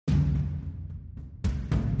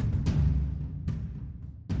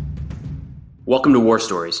Welcome to War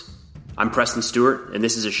Stories. I'm Preston Stewart, and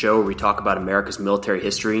this is a show where we talk about America's military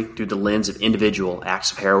history through the lens of individual acts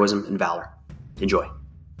of heroism and valor. Enjoy.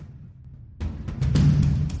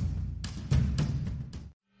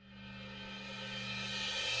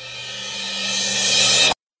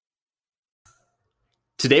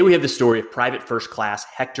 Today we have the story of Private First Class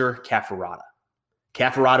Hector Cafferata.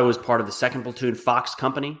 Cafferata was part of the 2nd Platoon Fox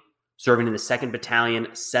Company, serving in the 2nd Battalion,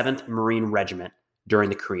 7th Marine Regiment during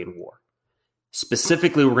the Korean War.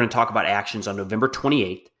 Specifically, we're going to talk about actions on November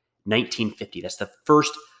 28th, 1950. That's the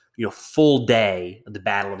first, full day of the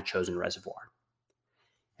Battle of the Chosin Reservoir.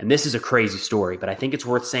 And this is a crazy story, but I think it's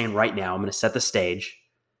worth saying right now. I'm going to set the stage.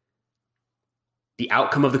 The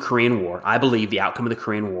outcome of the Korean War, I believe the outcome of the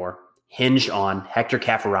Korean War hinged on Hector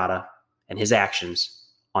Cafferata and his actions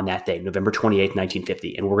on that day, November 28th,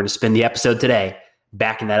 1950. And we're going to spend the episode today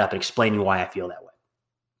backing that up and explaining why I feel that way.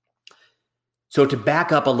 So to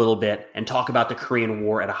back up a little bit and talk about the Korean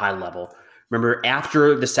War at a high level, remember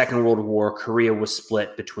after the Second World War, Korea was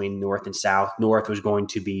split between North and South. North was going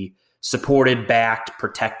to be supported, backed,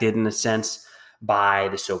 protected in a sense by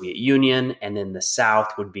the Soviet Union, and then the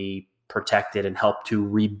South would be protected and helped to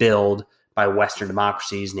rebuild by Western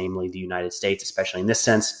democracies, namely the United States, especially in this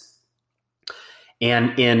sense.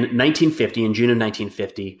 And in 1950, in June of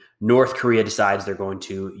 1950, North Korea decides they're going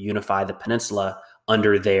to unify the peninsula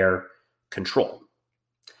under their control.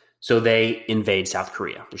 So they invade South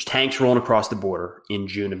Korea. There's tanks rolling across the border in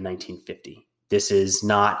June of 1950. This is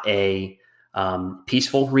not a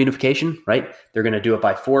peaceful reunification, right? They're going to do it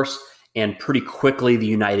by force. And pretty quickly, the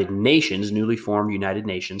United Nations, newly formed United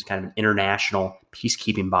Nations, kind of an international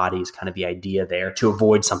peacekeeping body is kind of the idea there to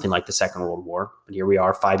avoid something like the Second World War. But here we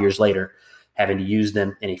are 5 years later, having to use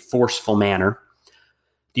them in a forceful manner.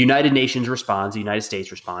 The United Nations responds, the United States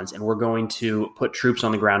responds, and we're going to put troops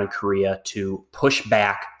on the ground in Korea to push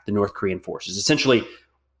back the North Korean forces. Essentially,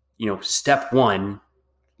 step one,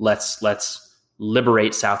 let's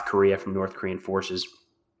liberate South Korea from North Korean forces.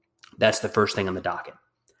 That's the first thing on the docket.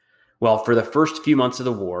 Well, for the first few months of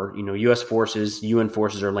the war, U.S. forces, UN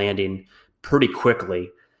forces are landing pretty quickly.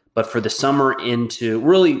 But for the summer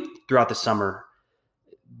really throughout the summer,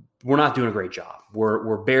 we're not doing a great job.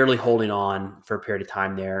 We're barely holding on for a period of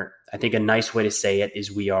time there. I think a nice way to say it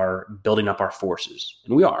is we are building up our forces.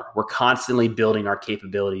 And we are. We're constantly building our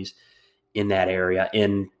capabilities in that area,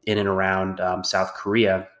 in and around South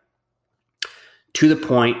Korea, to the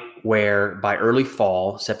point where by early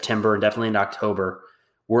fall, September, and definitely in October,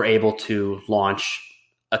 we're able to launch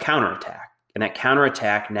a counterattack. And that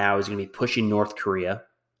counterattack now is going to be pushing North Korea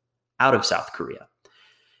out of South Korea.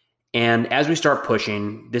 And as we start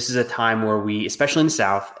pushing, this is a time where we, especially in the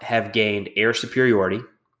South, have gained air superiority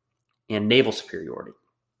and naval superiority.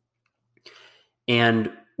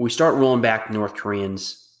 And we start rolling back the North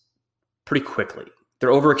Koreans pretty quickly.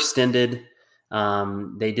 They're overextended.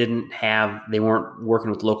 They weren't working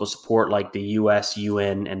with local support like the U.S.,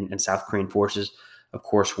 UN, and South Korean forces, of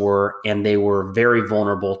course, were. And they were very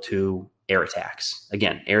vulnerable to air attacks.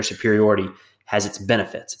 Again, air superiority has its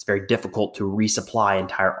benefits. It's very difficult to resupply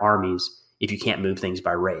entire armies if you can't move things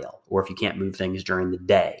by rail or if you can't move things during the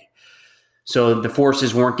day. So the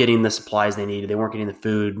forces weren't getting the supplies they needed. They weren't getting the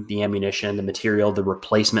food, the ammunition, the material, the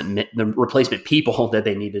replacement people that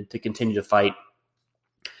they needed to continue to fight.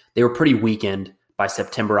 They were pretty weakened by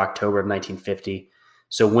September, October of 1950.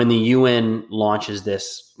 So when the UN launches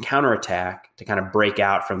this counterattack to kind of break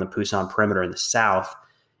out from the Pusan perimeter in the south,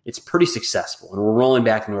 it's pretty successful, and we're rolling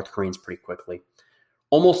back the North Koreans pretty quickly.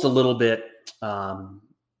 Almost a little bit,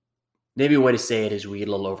 maybe a way to say it is we get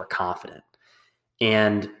a little overconfident.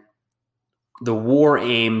 And the war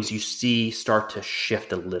aims you see start to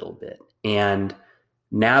shift a little bit. And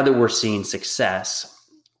now that we're seeing success,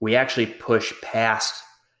 we actually push past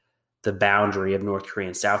the boundary of North Korea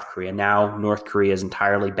and South Korea. Now North Korea is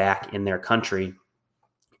entirely back in their country,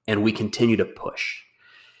 and we continue to push.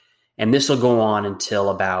 And this will go on until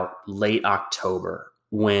about late October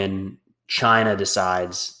when China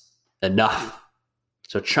decides enough.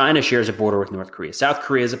 So China shares a border with North Korea. South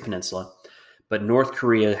Korea is a peninsula, but North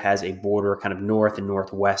Korea has a border kind of north and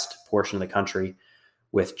northwest portion of the country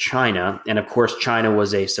with China. And of course, China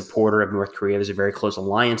was a supporter of North Korea. There's a very close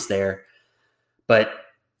alliance there. But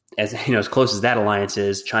as close as that alliance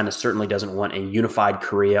is, China certainly doesn't want a unified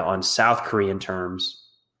Korea on South Korean terms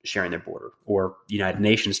sharing their border, or United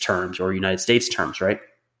Nations terms, or United States terms, right?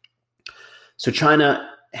 So China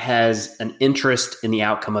has an interest in the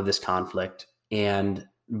outcome of this conflict. And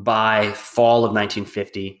by fall of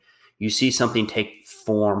 1950, you see something take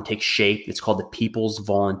shape. It's called the People's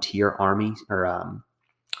Volunteer Army, or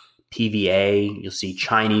PVA. You'll see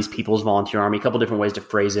Chinese People's Volunteer Army, a couple different ways to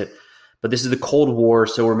phrase it. But this is the Cold War,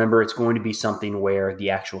 so remember, it's going to be something where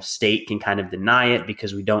the actual state can kind of deny it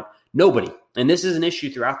because nobody, and this is an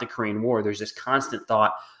issue throughout the Korean War. There's this constant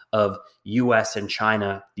thought of the U.S. and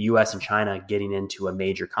China getting into a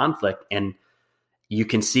major conflict, and you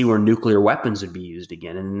can see where nuclear weapons would be used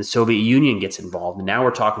again, and the Soviet Union gets involved, and now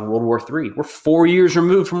we're talking World War III. We're 4 years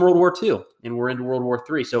removed from World War II, and we're into World War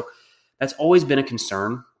III. So that's always been a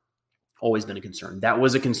concern. That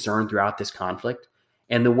was a concern throughout this conflict.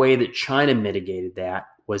 And the way that China mitigated that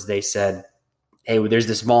was they said, hey, there's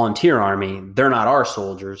this volunteer army. They're not our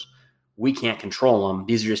soldiers. We can't control them.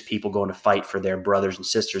 These are just people going to fight for their brothers and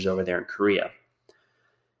sisters over there in Korea.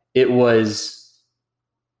 It was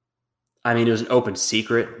an open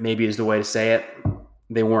secret, maybe is the way to say it.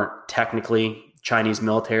 They weren't technically Chinese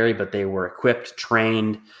military, but they were equipped,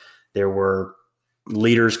 trained. There were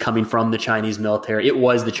leaders coming from the Chinese military. It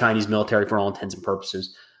was the Chinese military for all intents and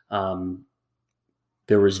purposes.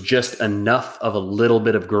 There was just enough of a little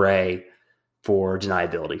bit of gray for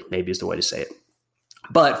deniability, maybe is the way to say it.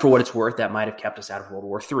 But for what it's worth, that might have kept us out of World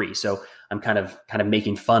War III. So I'm kind of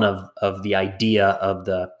making fun of the idea of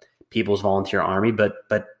the People's Volunteer Army, but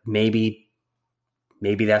maybe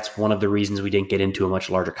that's one of the reasons we didn't get into a much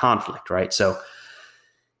larger conflict, right? So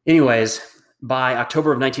anyways, by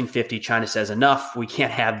October of 1950, China says, enough, we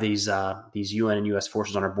can't have these UN and US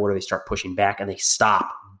forces on our border. They start pushing back and they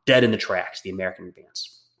stop dead in the tracks, the American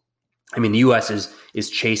advance. The US is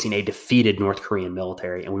chasing a defeated North Korean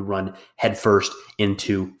military, and we run headfirst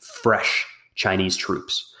into fresh Chinese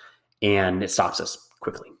troops, and it stops us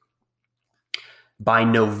quickly. By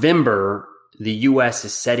November, the US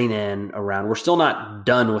is setting in around, we're still not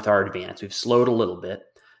done with our advance. We've slowed a little bit,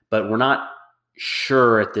 but we're not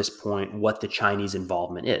sure at this point what the Chinese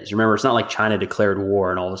involvement is. Remember, it's not like China declared war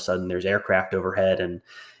and all of a sudden there's aircraft overhead and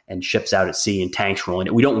ships out at sea and tanks rolling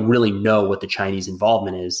it. We don't really know what the Chinese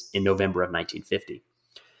involvement is in November of 1950.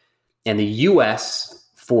 And the U.S.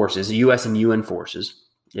 forces, the U.S. and UN forces,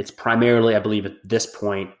 it's primarily, I believe at this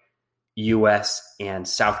point, U.S. and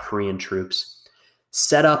South Korean troops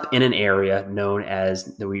set up in an area known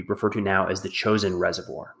as, that we refer to now as the Chosin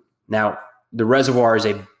Reservoir. Now, the reservoir is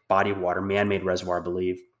a body of water, man-made reservoir, I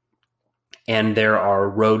believe, and there are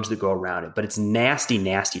roads that go around it, but it's nasty,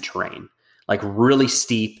 nasty terrain, like really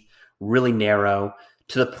steep, really narrow,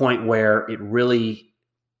 to the point where it really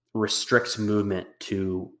restricts movement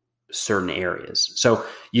to certain areas. So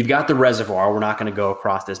you've got the reservoir. We're not going to go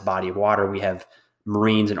across this body of water. We have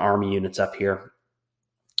Marines and Army units up here.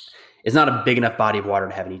 It's not a big enough body of water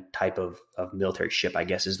to have any type of military ship, I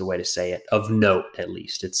guess is the way to say it, of note at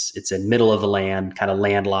least. It's a middle of the land, kind of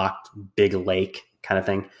landlocked, big lake kind of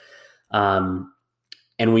thing.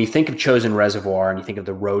 And when you think of Chosin Reservoir and you think of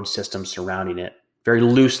the road system surrounding it, very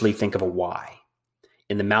loosely think of a Y.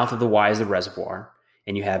 In the mouth of the Y is the reservoir,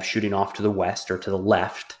 and you have shooting off to the west or to the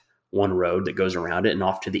left one road that goes around it, and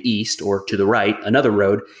off to the east or to the right another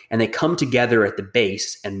road, and they come together at the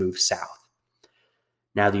base and move south.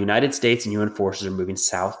 Now, the United States and UN forces are moving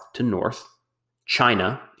south to north.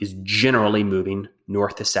 China is generally moving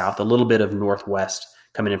north to south, a little bit of northwest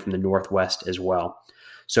coming in from the northwest as well.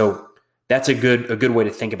 So that's a good way to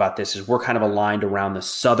think about this, is we're kind of aligned around the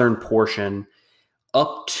southern portion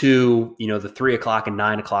up to, the 3 o'clock and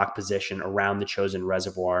 9 o'clock position around the Chosin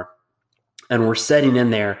Reservoir. And we're setting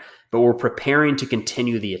in there, but we're preparing to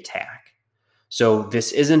continue the attack. So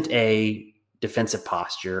this isn't a defensive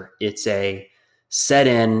posture. It's a set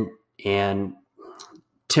in and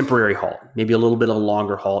temporary halt, maybe a little bit of a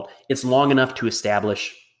longer halt. It's long enough to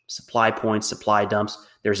establish supply points, supply dumps.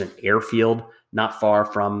 There's an airfield not far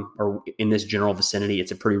from, or in this general vicinity.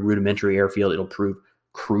 It's a pretty rudimentary airfield. It'll prove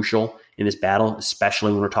crucial in this battle,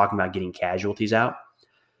 especially when we're talking about getting casualties out.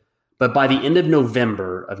 But by the end of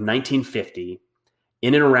November of 1950,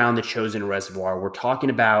 in and around the Chosin Reservoir, we're talking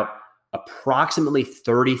about approximately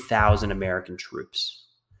 30,000 American troops.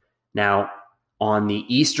 Now, on the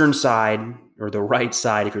eastern side, or the right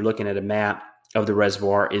side, if you're looking at a map of the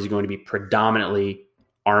reservoir, is going to be predominantly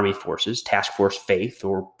Army forces, Task Force Faith,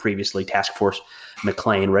 or previously Task Force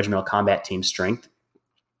McLean, Regimental Combat Team Strength.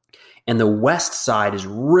 And the west side is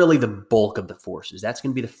really the bulk of the forces. That's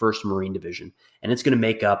going to be the 1st Marine Division, and it's going to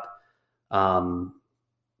make up the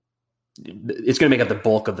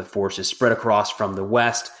bulk of the forces spread across from the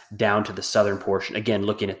west down to the southern portion. Again,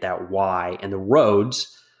 looking at that Y and the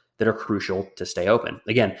roads that are crucial to stay open.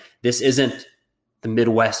 Again, this isn't the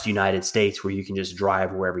Midwest United States where you can just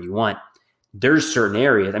drive wherever you want. There's certain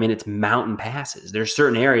areas, it's mountain passes. There's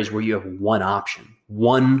certain areas where you have one option,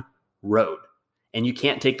 one road, and you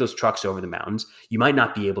can't take those trucks over the mountains. You might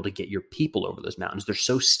not be able to get your people over those mountains. They're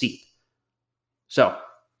so steep. So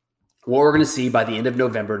What we're going to see by the end of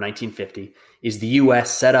November 1950 is the U.S.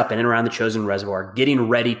 set up in and around the Chosin Reservoir, getting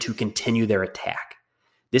ready to continue their attack.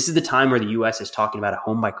 This is the time where the U.S. is talking about a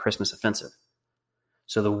home by Christmas offensive.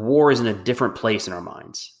 So the war is in a different place in our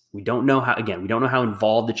minds. We don't know how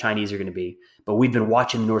involved the Chinese are going to be, but we've been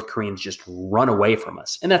watching the North Koreans just run away from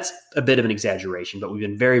us. And that's a bit of an exaggeration, but we've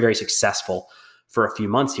been very, very successful for a few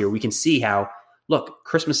months here. We can see how, look,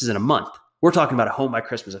 Christmas is in a month. We're talking about a home by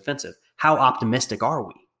Christmas offensive. How optimistic are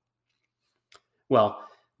we? Well,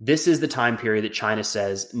 this is the time period that China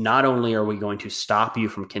says, not only are we going to stop you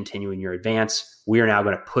from continuing your advance, we are now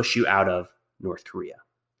going to push you out of North Korea.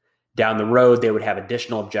 Down the road, they would have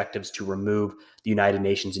additional objectives to remove the United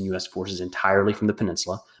Nations and U.S. forces entirely from the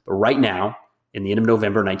peninsula. But right now, in the end of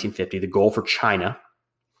November 1950, the goal for China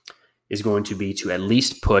is going to be to at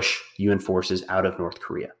least push UN forces out of North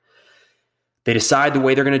Korea. They decide the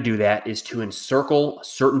way they're going to do that is to encircle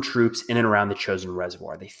certain troops in and around the Chosin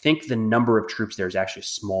Reservoir. They think the number of troops there is actually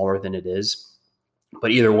smaller than it is.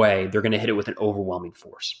 But either way, they're going to hit it with an overwhelming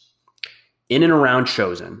force. In and around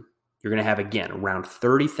Chosin, you're going to have, again, around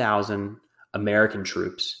 30,000 American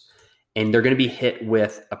troops. And they're going to be hit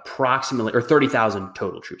with approximately, or 30,000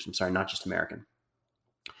 total troops. I'm sorry, not just American.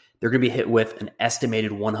 They're going to be hit with an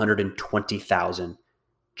estimated 120,000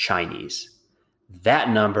 Chinese. That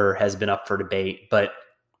number has been up for debate, but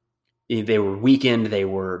they were weakened. They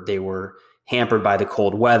were hampered by the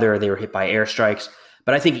cold weather. They were hit by airstrikes.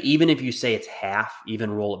 But I think even if you say it's half,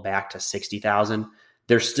 even roll it back to 60,000,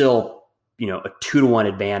 there's still, a 2-to-1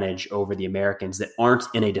 advantage over the Americans that aren't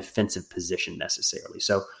in a defensive position necessarily.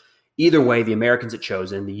 So either way, the Americans at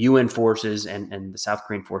Chosin, the UN forces and the South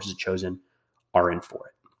Korean forces at Chosin are in for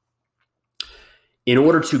it. In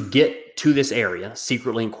order to get to this area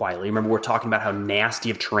secretly and quietly, remember we're talking about how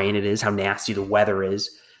nasty of terrain it is, how nasty the weather is.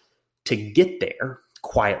 To get there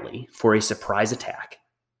quietly for a surprise attack,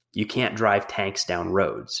 you can't drive tanks down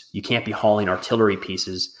roads. You can't be hauling artillery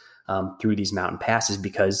pieces through these mountain passes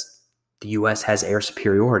because the U.S. has air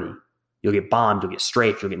superiority. You'll get bombed, you'll get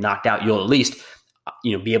strafed, you'll get knocked out. You'll at least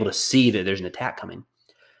be able to see that there's an attack coming.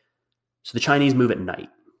 So the Chinese move at night.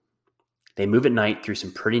 They move at night through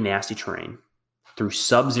some pretty nasty terrain, through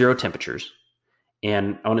sub-zero temperatures.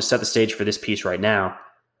 And I want to set the stage for this piece right now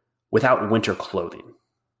without winter clothing.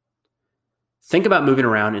 Think about moving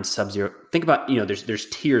around in sub-zero. Think about, there's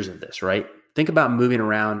tiers of this, right? Think about moving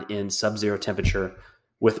around in sub-zero temperature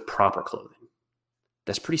with proper clothing.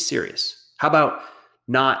 That's pretty serious. How about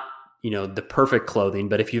not, the perfect clothing,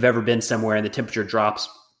 but if you've ever been somewhere and the temperature drops.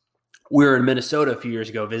 We were in Minnesota a few years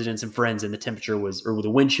ago visiting some friends and the temperature the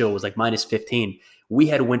wind chill was like minus 15. We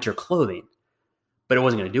had winter clothing, but it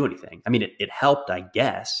wasn't going to do anything. I mean, it helped, I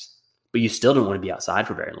guess, but you still didn't want to be outside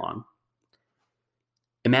for very long.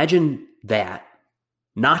 Imagine that,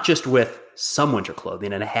 not just with some winter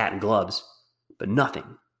clothing and a hat and gloves, but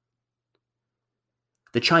nothing.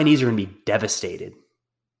 The Chinese are going to be devastated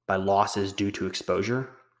by losses due to exposure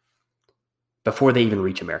before they even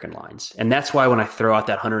reach American lines. And that's why when I throw out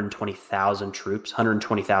that 120,000 troops,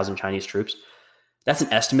 120,000 Chinese troops, that's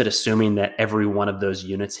an estimate assuming that every one of those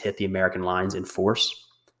units hit the American lines in force,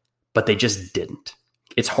 but they just didn't.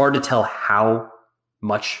 It's hard to tell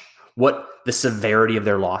what the severity of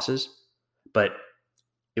their losses, but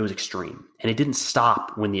it was extreme. And it didn't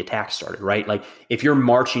stop when the attack started, right? Like if you're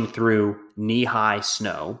marching through knee-high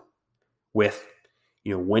snow with,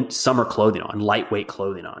 summer clothing on, lightweight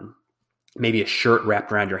clothing on, maybe a shirt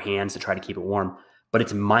wrapped around your hands to try to keep it warm, but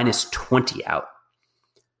it's minus 20 out.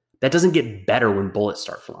 That doesn't get better when bullets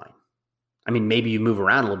start flying. I mean, maybe you move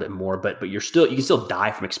around a little bit more, but you can still die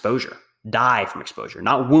from exposure.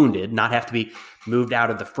 Not wounded, not have to be moved out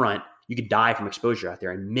of the front. You could die from exposure out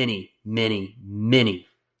there. And many, many, many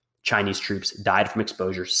Chinese troops died from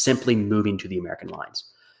exposure simply moving to the American lines.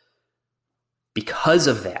 Because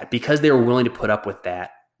of that, because they were willing to put up with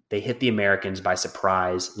that, they hit the Americans by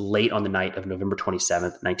surprise late on the night of November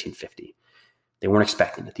 27th, 1950. They weren't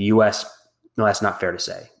expecting it. The U.S., no, that's not fair to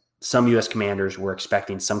say. Some U.S. commanders were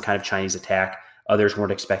expecting some kind of Chinese attack. Others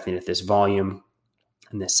weren't expecting it at this volume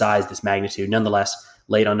and this size, this magnitude. Nonetheless,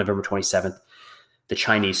 late on November 27th, the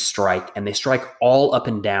Chinese strike, and they strike all up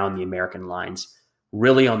and down the American lines,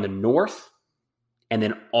 really on the north and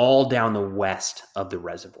then all down the west of the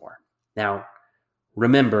reservoir. Now,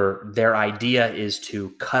 remember, their idea is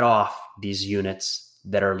to cut off these units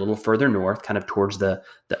that are a little further north, kind of towards the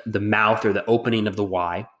mouth or the opening of the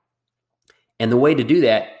Y. And the way to do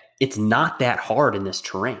that, it's not that hard in this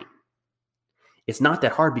terrain. It's not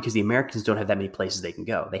that hard because the Americans don't have that many places they can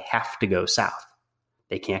go. They have to go south.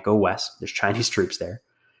 They can't go west. There's Chinese troops there.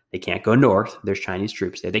 They can't go north. There's Chinese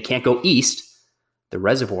troops there. They can't go east. The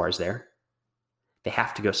reservoir is there. They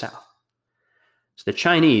have to go south. So the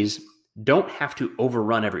Chinese don't have to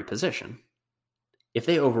overrun every position. If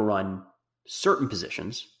they overrun certain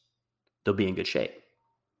positions, they'll be in good shape.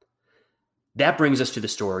 That brings us to the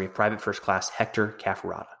story of Private First Class Hector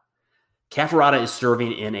Cafferata. Cafferata is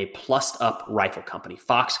serving in a plussed-up rifle company,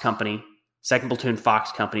 Fox Company, 2nd Platoon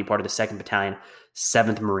Fox Company, part of the 2nd Battalion,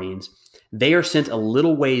 7th Marines. They are sent a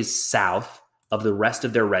little ways south of the rest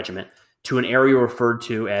of their regiment to an area referred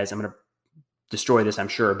to as, I'm going to destroy this, I'm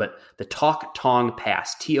sure, but the Tok Tong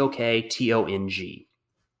Pass, Toktong.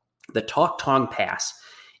 The Tok Tong Pass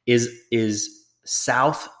is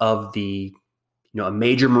south of the, a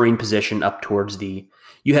major Marine position up towards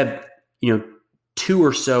you have, 2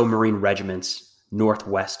 or so Marine regiments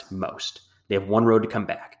northwest most. They have one road to come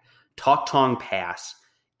back. Tok Tong Pass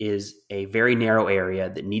is a very narrow area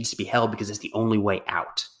that needs to be held because it's the only way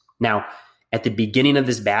out. Now, at the beginning of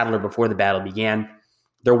this battle or before the battle began,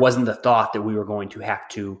 there wasn't the thought that we were going to have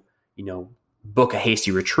to, book a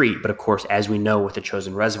hasty retreat. But of course, as we know with the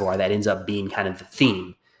Chosin Reservoir, that ends up being kind of the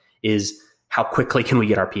theme, is how quickly can we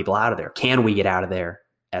get our people out of there? Can we get out of there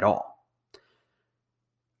at all?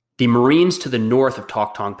 The Marines to the north of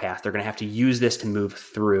Tok Tong Pass, they're going to have to use this to move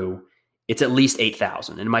through. It's at least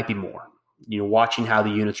 8,000, and it might be more. Watching how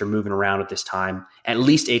the units are moving around at this time, at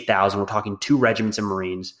least 8,000. We're talking 2 regiments of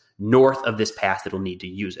Marines north of this pass that will need to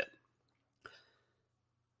use it.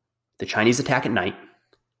 The Chinese attack at night.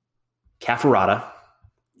 Cafferata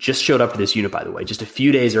just showed up to this unit, by the way. Just a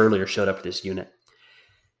few days earlier showed up to this unit.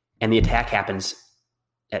 And the attack happens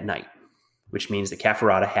at night, which means that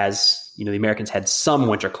Cafferata has, the Americans had some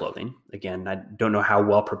winter clothing. Again, I don't know how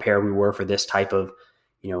well prepared we were for this type of,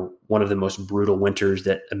 one of the most brutal winters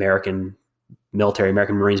that American military,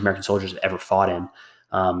 American Marines, American soldiers have ever fought in.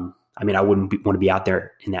 I wouldn't want to be out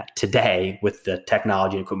there in that today with the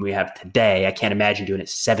technology and equipment we have today. I can't imagine doing it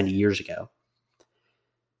 70 years ago.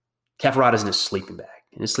 Cafferata's in his sleeping bag.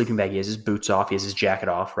 In his sleeping bag, he has his boots off. He has his jacket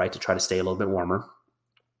off, right, to try to stay a little bit warmer.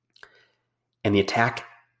 And the attack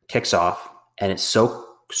kicks off, and it's so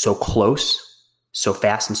close, so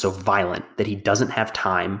fast, and so violent that he doesn't have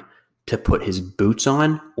time to put his boots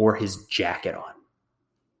on or his jacket on.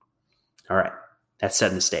 All right, that's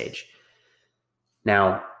setting the stage.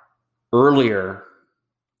 Now, earlier,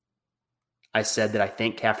 I said that I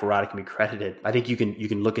think Cafferata can be credited. I think you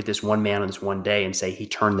can look at this one man on this one day and say he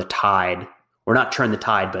turned the tide, or not turned the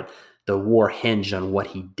tide, but the war hinged on what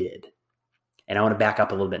he did. And I want to back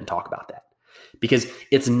up a little bit and talk about that. Because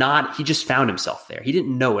it's not, he just found himself there. He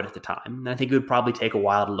didn't know it at the time. And I think it would probably take a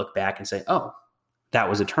while to look back and say, oh, that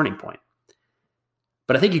was a turning point.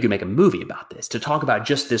 But I think you could make a movie about this, to talk about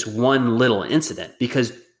just this one little incident,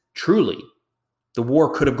 because truly, the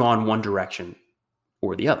war could have gone one direction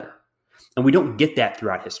or the other. And we don't get that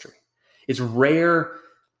throughout history. It's rare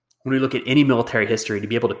when we look at any military history to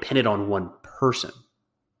be able to pin it on one person.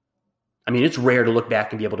 It's rare to look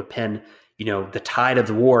back and be able to pin, the tide of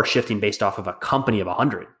the war shifting based off of a company of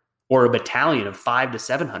 100 or a battalion of 500 to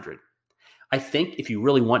 700. I think if you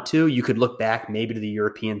really want to, you could look back maybe to the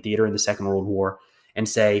European theater in the Second World War and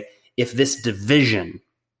say, if this division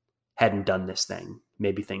hadn't done this thing,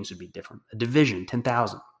 maybe things would be different. A division,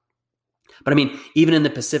 10,000. But even in the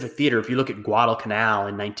Pacific Theater, if you look at Guadalcanal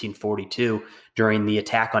in 1942 during the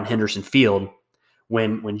attack on Henderson Field,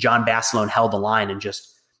 when John Basilone held the line and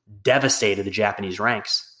just devastated the Japanese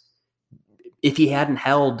ranks, if he hadn't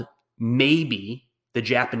held, maybe the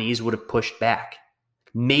Japanese would have pushed back.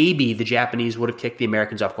 Maybe the Japanese would have kicked the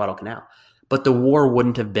Americans off Guadalcanal. But the war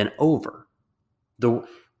wouldn't have been over.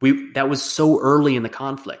 That was so early in the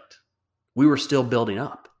conflict. We were still building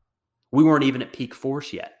up. We weren't even at peak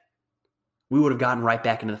force yet. We would have gotten right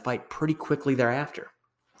back into the fight pretty quickly thereafter.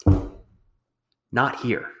 Not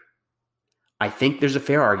here. I think there's a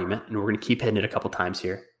fair argument, and we're going to keep hitting it a couple times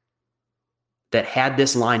here, that had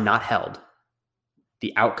this line not held,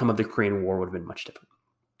 the outcome of the Korean War would have been much different.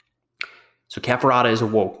 So Cafferata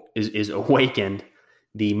is awakened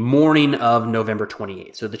the morning of November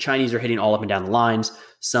 28th. So the Chinese are hitting all up and down the lines,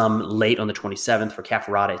 some late on the 27th. For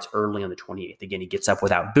Cafferata, it's early on the 28th. Again, he gets up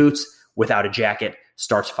without boots, without a jacket,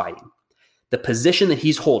 starts fighting. The position that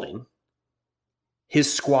he's holding,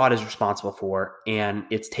 his squad is responsible for, and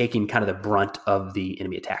it's taking kind of the brunt of the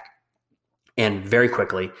enemy attack. And very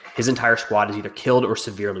quickly, his entire squad is either killed or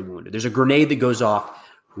severely wounded. There's a grenade that goes off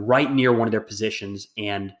right near one of their positions,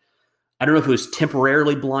 and I don't know if it was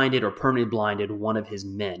temporarily blinded or permanently blinded one of his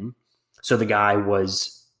men. So the guy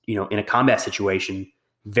was, in a combat situation,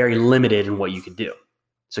 very limited in what you could do.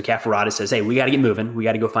 So Cafferata says, hey, we got to get moving. We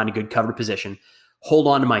got to go find a good covered position. Hold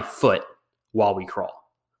on to my foot while we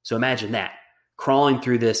crawl. So imagine that, crawling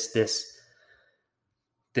through this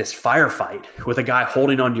this firefight with a guy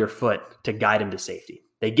holding onto your foot to guide him to safety.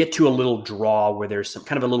 They get to a little draw where there's some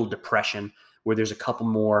kind of a little depression where there's a couple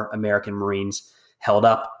more American Marines held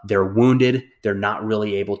up. They're wounded. They're not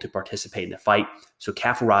really able to participate in the fight. So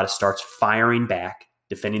Cafferata starts firing back,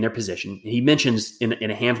 defending their position. And he mentions in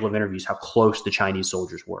a handful of interviews how close the Chinese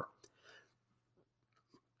soldiers were.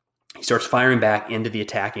 He starts firing back into the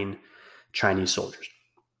attacking Chinese soldiers.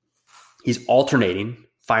 He's alternating,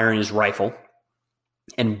 firing his rifle,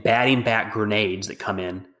 and batting back grenades that come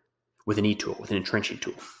in with an E-tool, with an entrenching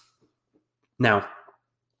tool. Now,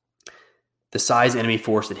 the size enemy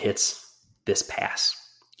force that hits this pass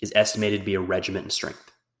is estimated to be a regiment in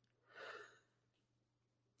strength.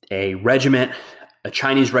 A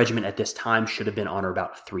Chinese regiment at this time should have been on or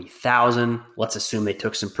about 3,000. Let's assume they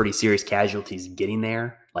took some pretty serious casualties getting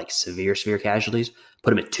there, like severe casualties.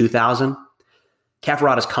 Put them at 2,000.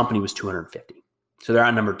 Cafferata's company was 250. So they're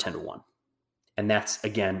outnumbered 10-1. And that's,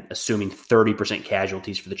 again, assuming 30%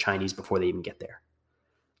 casualties for the Chinese before they even get there.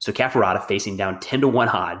 So Cafferata facing down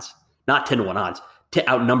 10-1 odds, not 10-1 odds,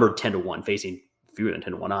 outnumbered 10-1, facing fewer than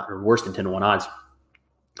 10-1 odds, or worse than 10-1 odds.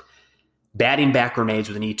 Batting back grenades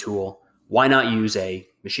with an E-tool. Why not use a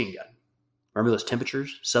machine gun? Remember those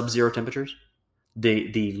temperatures, sub-zero temperatures?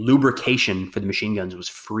 The lubrication for the machine guns was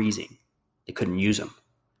freezing. They couldn't use them.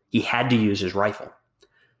 He had to use his rifle,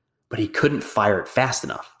 but he couldn't fire it fast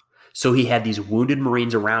enough. So he had these wounded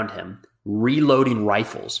Marines around him reloading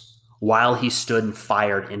rifles while he stood and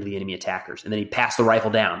fired into the enemy attackers. And then he'd pass the rifle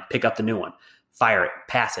down, pick up the new one, fire it,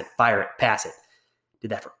 pass it, fire it, pass it.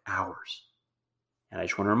 Did that for hours. And I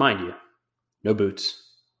just want to remind you, no boots,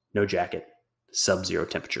 no jacket, sub-zero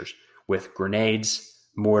temperatures with grenades,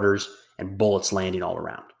 mortars, and bullets landing all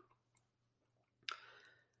around.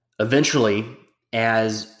 Eventually,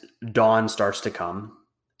 as dawn starts to come,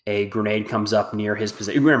 a grenade comes up near his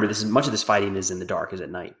position. Remember, much of this fighting is in the dark, is at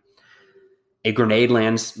night. A grenade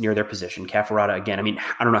lands near their position. Cafferata, again,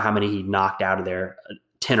 I don't know how many he knocked out of there,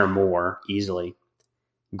 10 or more easily.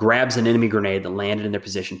 Grabs an enemy grenade that landed in their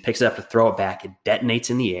position, picks it up to throw it back. It detonates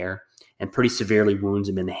in the air and pretty severely wounds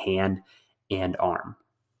him in the hand and arm.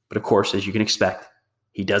 But of course, as you can expect,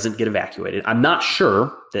 he doesn't get evacuated. I'm not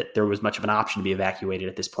sure that there was much of an option to be evacuated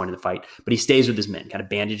at this point in the fight, but he stays with his men, kind of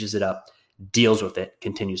bandages it up, deals with it,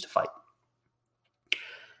 continues to fight.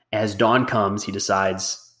 As dawn comes, he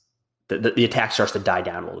decides that the attack starts to die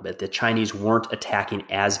down a little bit. The Chinese weren't attacking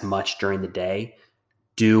as much during the day,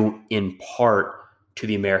 due in part to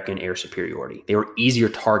the American air superiority. They were easier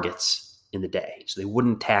targets in the day, so they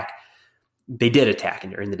wouldn't attack. They did attack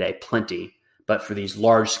during the day, plenty, but for these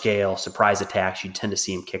large-scale surprise attacks, you tend to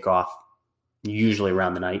see them kick off usually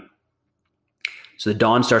around the night. So the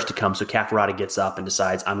dawn starts to come, so Cafferata gets up and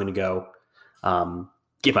decides, I'm going to go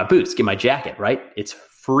get my boots, get my jacket, right? It's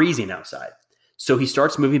freezing outside. So he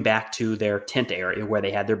starts moving back to their tent area where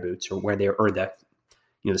they had their boots, or the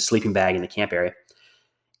sleeping bag in the camp area.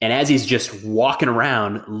 And as he's just walking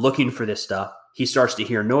around looking for this stuff, he starts to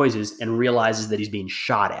hear noises and realizes that he's being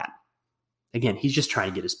shot at. Again, he's just trying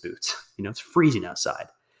to get his boots. It's freezing outside.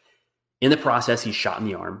 In the process, he's shot in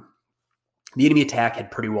the arm. The enemy attack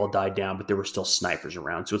had pretty well died down, but there were still snipers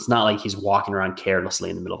around. So it's not like he's walking around carelessly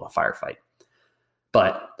in the middle of a firefight.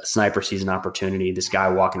 But a sniper sees an opportunity. This guy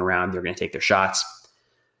walking around, they're going to take their shots.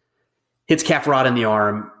 Hits Cafferata in the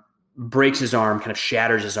arm, breaks his arm, kind of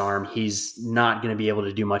shatters his arm. He's not going to be able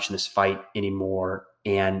to do much in this fight anymore,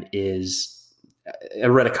 and is, I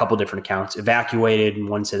read a couple different accounts, evacuated, and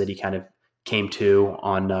one said that he kind of came to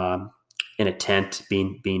on in a tent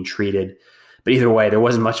being treated. But either way, there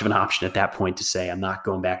wasn't much of an option at that point to say, I'm not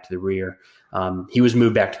going back to the rear. He was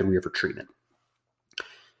moved back to the rear for treatment.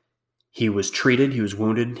 He was treated. He was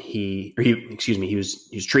wounded. He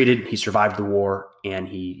was treated. He survived the war, and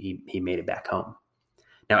he made it back home.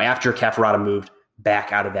 Now, after Cafferata moved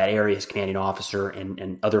back out of that area, his commanding officer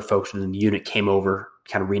and other folks within the unit came over,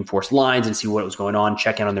 kind of reinforce lines and see what was going on,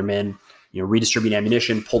 check in on their men, redistribute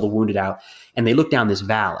ammunition, pull the wounded out. And they looked down this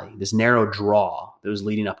valley, this narrow draw that was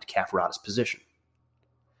leading up to Cafferata's position.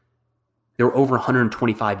 There were over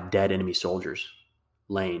 125 dead enemy soldiers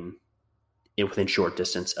laying within short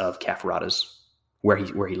distance of Cafferata's where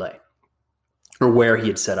he lay, or where he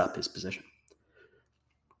had set up his position.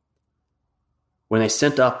 When they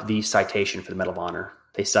sent up the citation for the Medal of Honor,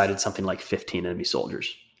 they cited something like 15 enemy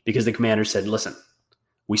soldiers because the commander said, listen,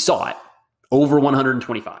 we saw it, over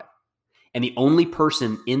 125. And the only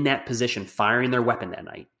person in that position firing their weapon that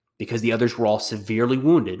night, because the others were all severely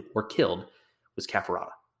wounded or killed, was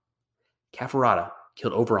Cafferata. Cafferata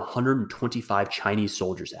killed over 125 Chinese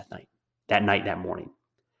soldiers that morning.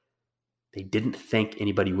 They didn't think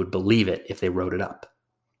anybody would believe it if they wrote it up.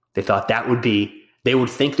 They thought that would be They would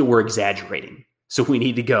think that we're exaggerating. So we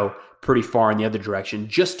need to go pretty far in the other direction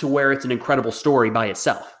just to where it's an incredible story by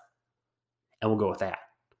itself. And we'll go with that.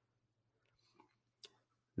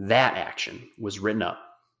 That action was written up.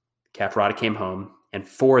 Cafferata came home, and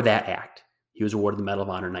for that act, he was awarded the Medal of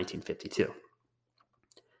Honor in 1952.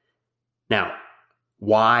 Now,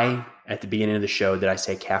 why at the beginning of the show did I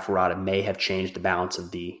say Cafferata may have changed the balance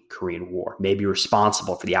of the Korean War, may be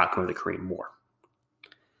responsible for the outcome of the Korean War?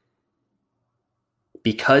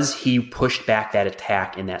 Because he pushed back that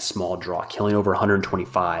attack in that small draw, killing over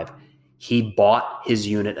 125, he bought his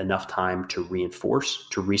unit enough time to reinforce,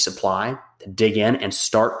 to resupply, to dig in, and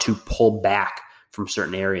start to pull back from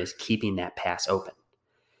certain areas, keeping that pass open.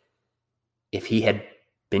 If he had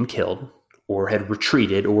been killed or had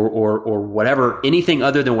retreated or whatever, anything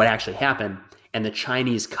other than what actually happened, and the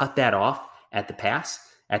Chinese cut that off at the pass,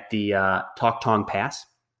 at the Tok Tong Pass,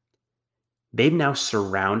 they've now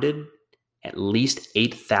surrounded at least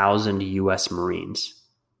 8,000 U.S. Marines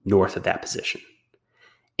north of that position.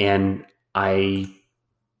 And I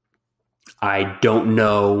don't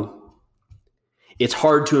know. It's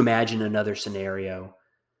hard to imagine another scenario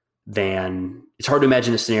it's hard to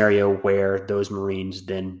imagine a scenario where those Marines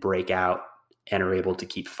then break out and are able to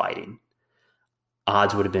keep fighting.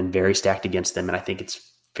 Odds would have been very stacked against them. And I think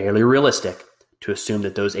it's fairly realistic to assume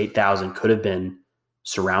that those 8,000 could have been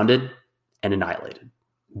surrounded and annihilated.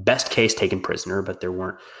 Best case, taken prisoner, but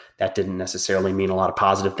that didn't necessarily mean a lot of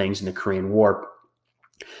positive things in the Korean War.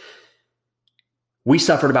 We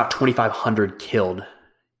suffered about 2,500 killed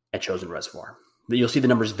at Chosin Reservoir. You'll see the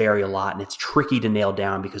numbers vary a lot, and it's tricky to nail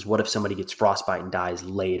down because what if somebody gets frostbite and dies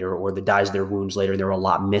later, or they dies of their wounds later and there were a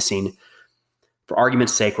lot missing? For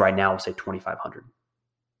argument's sake, right now, we'll say 2,500.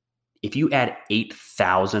 If you add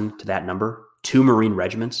 8,000 to that number, 2 Marine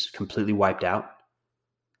regiments completely wiped out,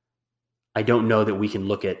 I don't know that we can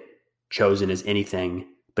look at Chosin as anything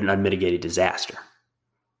but an unmitigated disaster.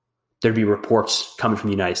 There'd be reports coming from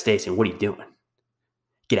the United States saying, what are you doing?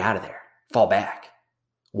 Get out of there. Fall back.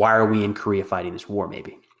 Why are we in Korea fighting this war,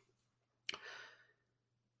 maybe?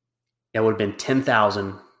 That would have been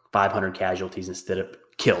 10,500 casualties instead of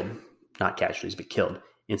killed, not casualties, but killed,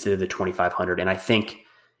 instead of the 2,500. And I think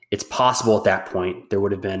it's possible at that point there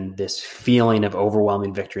would have been this feeling of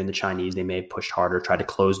overwhelming victory in the Chinese. They may have pushed harder, tried to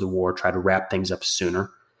close the war, tried to wrap things up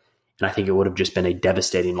sooner. And I think it would have just been a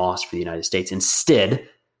devastating loss for the United States. Instead,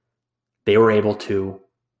 they were able to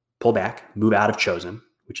pull back, move out of Chosin,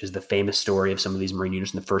 which is the famous story of some of these Marine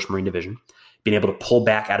units in the 1st Marine Division, being able to pull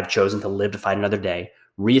back out of Chosin to live to fight another day,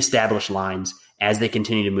 reestablish lines as they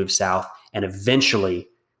continue to move south, and eventually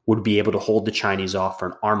would be able to hold the Chinese off for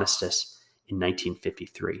an armistice in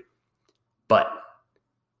 1953. But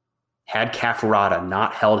had Cafferata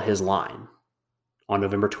not held his line on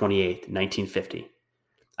November 28th, 1950,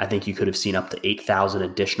 I think you could have seen up to 8,000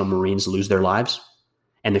 additional Marines lose their lives,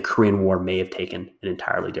 and the Korean War may have taken an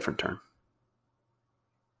entirely different turn.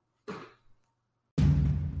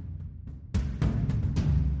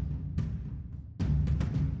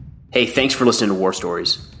 Hey, thanks for listening to War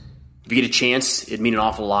Stories. If you get a chance, it'd mean an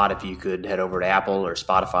awful lot if you could head over to Apple or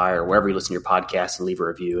Spotify or wherever you listen to your podcast and leave a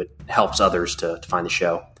review. It helps others to find the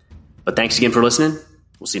show. But thanks again for listening.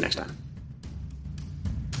 We'll see you next time.